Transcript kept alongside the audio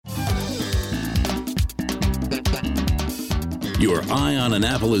Your Eye on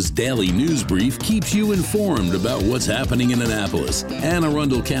Annapolis daily news brief keeps you informed about what's happening in Annapolis, Anne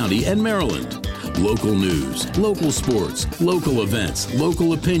Arundel County, and Maryland. Local news, local sports, local events,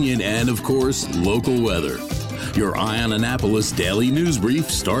 local opinion, and of course, local weather. Your Eye on Annapolis daily news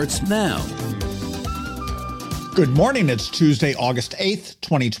brief starts now. Good morning. It's Tuesday, August 8th,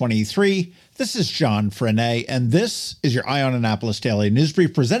 2023. This is John Frenaye, and this is your Eye on Annapolis daily news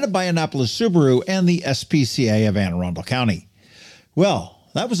brief presented by Annapolis Subaru and the SPCA of Anne Arundel County. Well,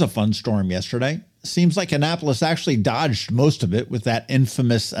 that was a fun storm yesterday. Seems like Annapolis actually dodged most of it with that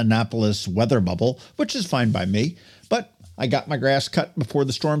infamous Annapolis weather bubble, which is fine by me. But I got my grass cut before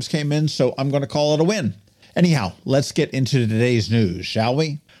the storms came in, so I'm going to call it a win. Anyhow, let's get into today's news, shall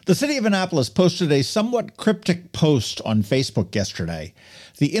we? The city of Annapolis posted a somewhat cryptic post on Facebook yesterday.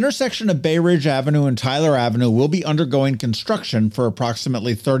 The intersection of Bay Ridge Avenue and Tyler Avenue will be undergoing construction for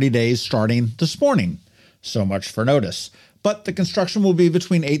approximately 30 days starting this morning. So much for notice. But the construction will be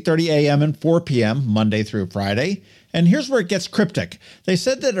between 8:30 a.m. and 4 p.m. Monday through Friday. And here's where it gets cryptic. They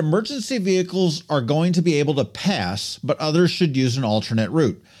said that emergency vehicles are going to be able to pass, but others should use an alternate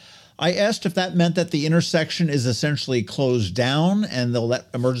route. I asked if that meant that the intersection is essentially closed down and they'll let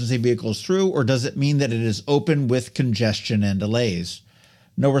emergency vehicles through, or does it mean that it is open with congestion and delays?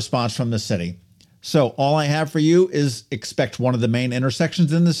 No response from the city. So all I have for you is expect one of the main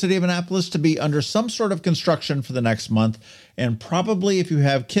intersections in the city of Annapolis to be under some sort of construction for the next month. And probably if you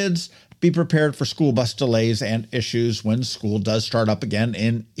have kids, be prepared for school bus delays and issues when school does start up again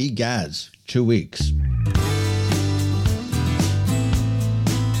in egads, 2 weeks.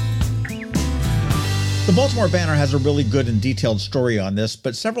 The Baltimore Banner has a really good and detailed story on this,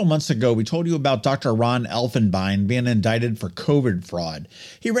 but several months ago we told you about Dr. Ron Elfenbein being indicted for COVID fraud.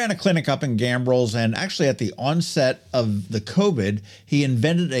 He ran a clinic up in Gambrills, and actually at the onset of the COVID, he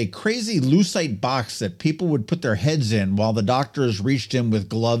invented a crazy lucite box that people would put their heads in while the doctors reached in with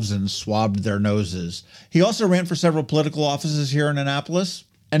gloves and swabbed their noses. He also ran for several political offices here in Annapolis.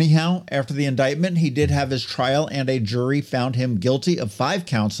 Anyhow, after the indictment, he did have his trial, and a jury found him guilty of 5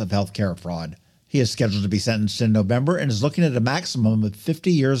 counts of healthcare fraud. He is scheduled to be sentenced in November and is looking at a maximum of 50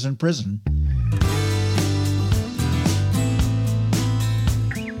 years in prison.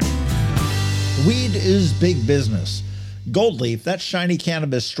 Weed is big business. Gold Leaf, that shiny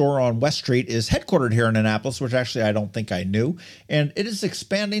cannabis store on West Street, is headquartered here in Annapolis, which actually I don't think I knew, and it is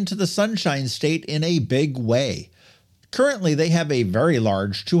expanding to the Sunshine State in a big way. Currently, they have a very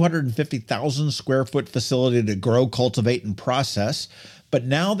large 250,000 square foot facility to grow, cultivate, and process. But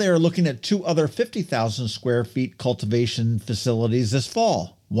now they are looking at 2 other 50,000 square feet cultivation facilities this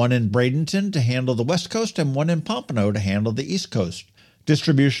fall, one in Bradenton to handle the West Coast and one in Pompano to handle the East Coast.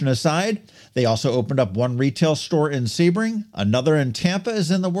 Distribution aside, they also opened up one retail store in Sebring, another in Tampa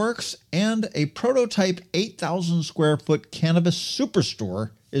is in the works, and a prototype 8,000 square foot cannabis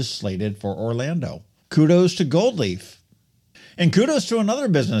superstore is slated for Orlando. Kudos to Gold Leaf. And kudos to another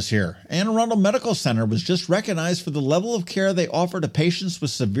business here. Anne Arundel Medical Center was just recognized for the level of care they offer to patients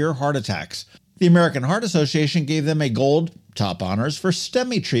with severe heart attacks. The American Heart Association gave them a gold top honors for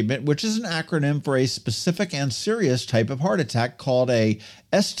STEMI treatment, which is an acronym for a specific and serious type of heart attack called a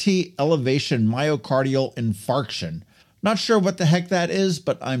ST elevation myocardial infarction. Not sure what the heck that is,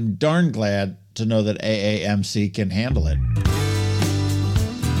 but I'm darn glad to know that AAMC can handle it.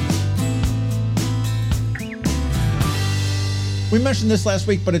 We mentioned this last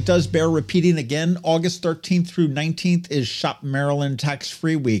week, but it does bear repeating again. August 13th through 19th is Shop Maryland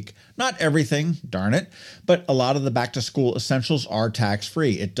Tax-Free Week. Not everything, darn it, but a lot of the back-to-school essentials are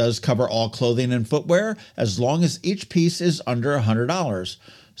tax-free. It does cover all clothing and footwear as long as each piece is under $100.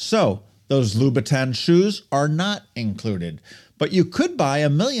 So those Louboutin shoes are not included, but you could buy a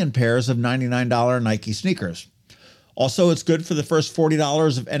million pairs of $99 Nike sneakers. Also, it's good for the first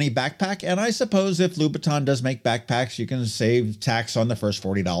 $40 of any backpack, and I suppose if Louboutin does make backpacks, you can save tax on the first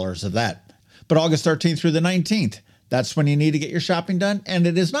 $40 of that. But August 13th through the 19th, that's when you need to get your shopping done, and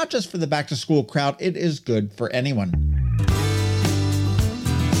it is not just for the back-to-school crowd, it is good for anyone.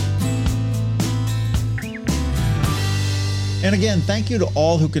 And again, thank you to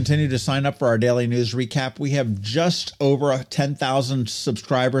all who continue to sign up for our daily news recap. We have just over 10,000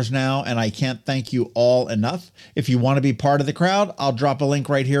 subscribers now, and I can't thank you all enough. If you want to be part of the crowd, I'll drop a link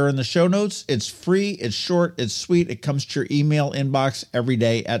right here in the show notes. It's free, it's short, it's sweet. It comes to your email inbox every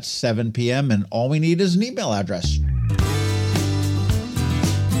day at 7 p.m., and all we need is an email address.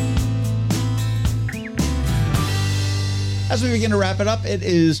 As we begin to wrap it up, it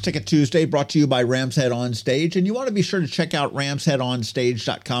is Ticket Tuesday, brought to you by Rams Head On Stage, and you want to be sure to check out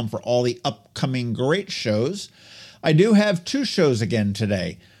ramsheadonstage.com for all the upcoming great shows. I do have 2 shows again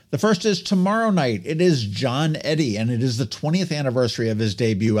today. The first is tomorrow night. It is John Eddy, and it is the 20th anniversary of his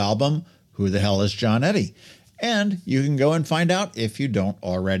debut album, Who the Hell is John Eddy? And you can go and find out if you don't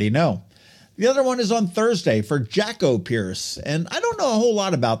already know. The other one is on Thursday for Jacko Pierce, and I don't know a whole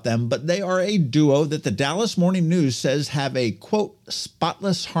lot about them, but they are a duo that the Dallas Morning News says have a, quote,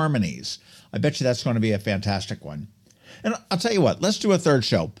 spotless harmonies. I bet you that's going to be a fantastic one. And I'll tell you what, let's do a third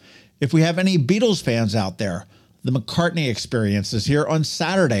show. If we have any Beatles fans out there, the McCartney Experience is here on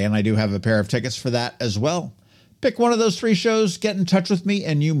Saturday, and I do have a pair of tickets for that as well. Pick one of those three shows, get in touch with me,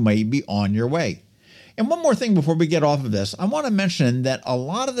 and you may be on your way. And one more thing before we get off of this, I want to mention that a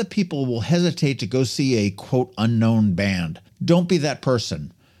lot of the people will hesitate to go see a, quote, unknown band. Don't be that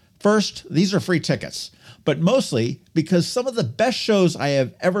person. First, these are free tickets, but mostly because some of the best shows I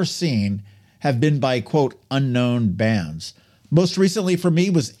have ever seen have been by, quote, unknown bands. Most recently for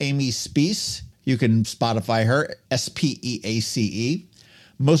me was Amy Speace. You can Spotify her, Speace.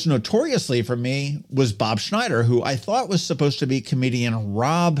 Most notoriously for me was Bob Schneider, who I thought was supposed to be comedian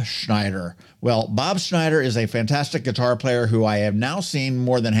Rob Schneider. Well, Bob Schneider is a fantastic guitar player who I have now seen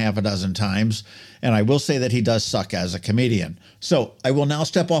more than half a dozen times, and I will say that he does suck as a comedian. So I will now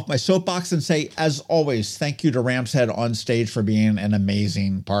step off my soapbox and say, as always, thank you to Ram's Head on Stage for being an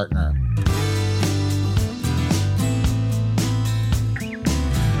amazing partner.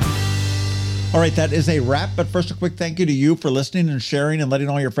 All right, that is a wrap, but first a quick thank you to you for listening and sharing and letting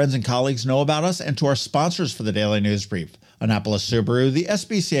all your friends and colleagues know about us, and to our sponsors for the Daily News Brief, Annapolis Subaru, the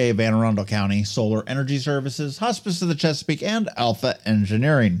SPCA of Anne Arundel County, Solar Energy Services, Hospice of the Chesapeake, and Alpha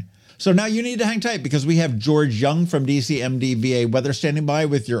Engineering. So now you need to hang tight because we have George Young from DCMD VA Weather standing by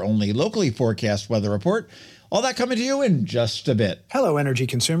with your only locally forecast weather report. All that coming to you in just a bit. Hello, energy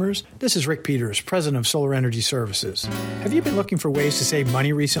consumers. This is Rick Peters, president of Solar Energy Services. Have you been looking for ways to save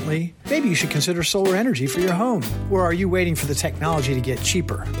money recently? Maybe you should consider solar energy for your home. Or are you waiting for the technology to get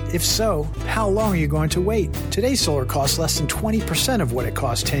cheaper? If so, how long are you going to wait? Today's solar costs less than 20% of what it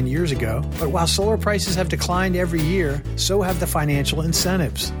cost 10 years ago. But while solar prices have declined every year, so have the financial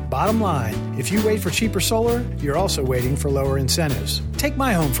incentives. Bottom line, if you wait for cheaper solar, you're also waiting for lower incentives. Take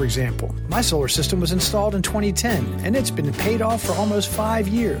my home, for example. My solar system was installed in 2010, and it's been paid off for almost 5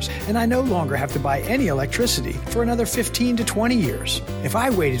 years, and I no longer have to buy any electricity for another 15 to 20 years. If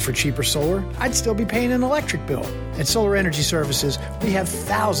I waited for cheaper solar, I'd still be paying an electric bill. At Solar Energy Services, we have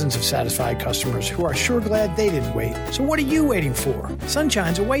thousands of satisfied customers who are sure glad they didn't wait. So what are you waiting for?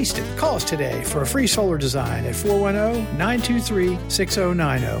 Sunshine's a wasted. Call us today for a free solar design at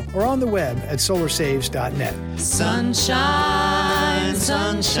 410-923-6090 or on the web at solarsaves.net. Sunshine,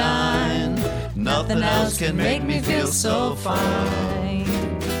 sunshine, nothing else can make me feel so fine.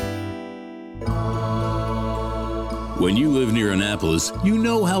 When you live near Annapolis, you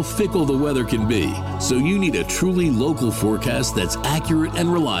know how fickle the weather can be, so you need a truly local forecast that's accurate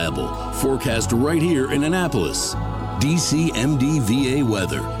and reliable. Forecast right here in Annapolis. DCMD VA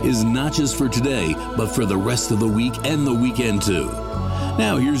Weather is not just for today, but for the rest of the week and the weekend too.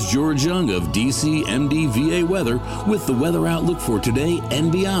 Now here's George Young of DCMD VA Weather with the weather outlook for today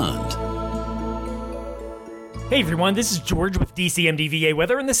and beyond. Hey everyone, this is George with DCMD VA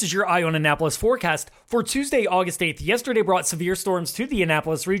Weather, and this is your Eye on Annapolis forecast for Tuesday, August 8th. Yesterday brought severe storms to the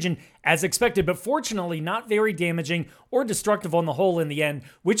Annapolis region as expected, but fortunately not very damaging or destructive on the whole in the end,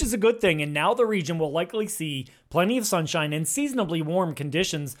 which is a good thing, and now the region will likely see plenty of sunshine and seasonably warm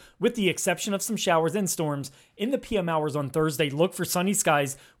conditions, with the exception of some showers and storms in the PM hours on Thursday. Look for sunny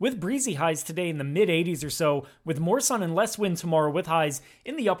skies with breezy highs today in the mid-80s or so, with more sun and less wind tomorrow with highs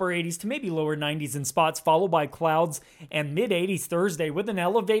in the upper 80s to maybe lower 90s in spots, followed by clouds and mid-80s Thursday with an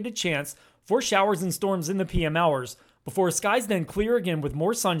elevated chance for showers and storms in the PM hours, before skies then clear again with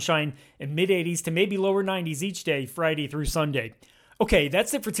more sunshine and mid-80s to maybe lower 90s each day, Friday through Sunday. Okay,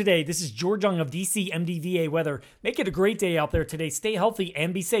 that's it for today. This is George Young of DCMD VA Weather. Make it a great day out there today. Stay healthy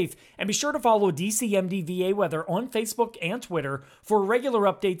and be safe. And be sure to follow DCMD VA Weather on Facebook and Twitter for regular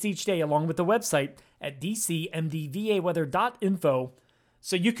updates each day, along with the website at dcmdvaweather.info,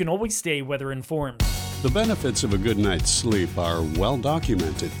 so you can always stay weather informed. The benefits of a good night's sleep are well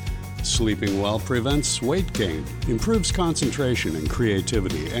documented. Sleeping well prevents weight gain, improves concentration and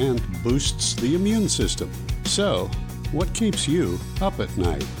creativity, and boosts the immune system. So, what keeps you up at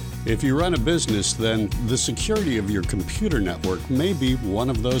night? If you run a business, then the security of your computer network may be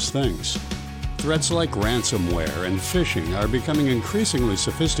one of those things. Threats like ransomware and phishing are becoming increasingly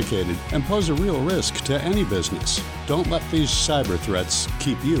sophisticated and pose a real risk to any business. Don't let these cyber threats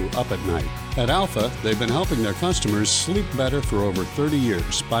keep you up at night. At Alpha, they've been helping their customers sleep better for over 30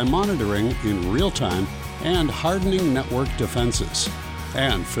 years by monitoring in real time and hardening network defenses.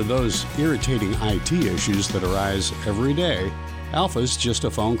 And for those irritating IT issues that arise every day, Alpha's just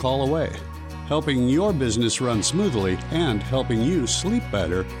a phone call away, helping your business run smoothly and helping you sleep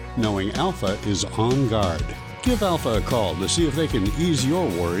better, knowing Alpha is on guard. Give Alpha a call to see if they can ease your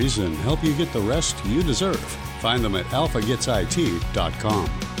worries and help you get the rest you deserve. Find them at alphagetsit.com.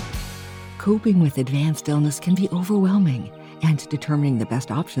 Coping with advanced illness can be overwhelming, and determining the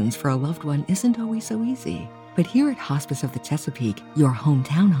best options for a loved one isn't always so easy. But here at Hospice of the Chesapeake, your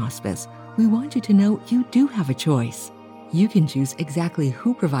hometown hospice, we want you to know you do have a choice. You can choose exactly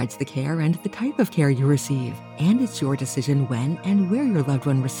who provides the care and the type of care you receive, and it's your decision when and where your loved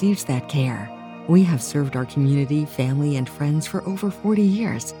one receives that care. We have served our community, family, and friends for over 40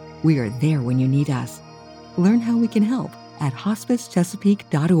 years. We are there when you need us. Learn how we can help at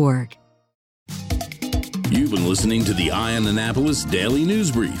hospicechesapeake.org. You've been listening to the Eye on Annapolis Daily News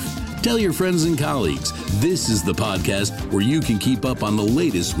Brief. Tell your friends and colleagues, this is the podcast where you can keep up on the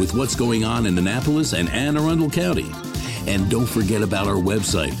latest with what's going on in Annapolis and Anne Arundel County. And don't forget about our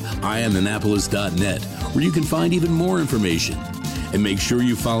website, eyeonannapolis.net, where you can find even more information. And make sure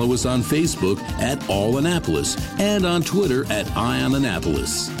you follow us on Facebook at All Annapolis and on Twitter at Eye on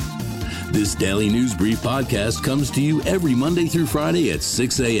Annapolis. This Daily News Brief podcast comes to you every Monday through Friday at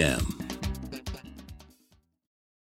 6 a.m.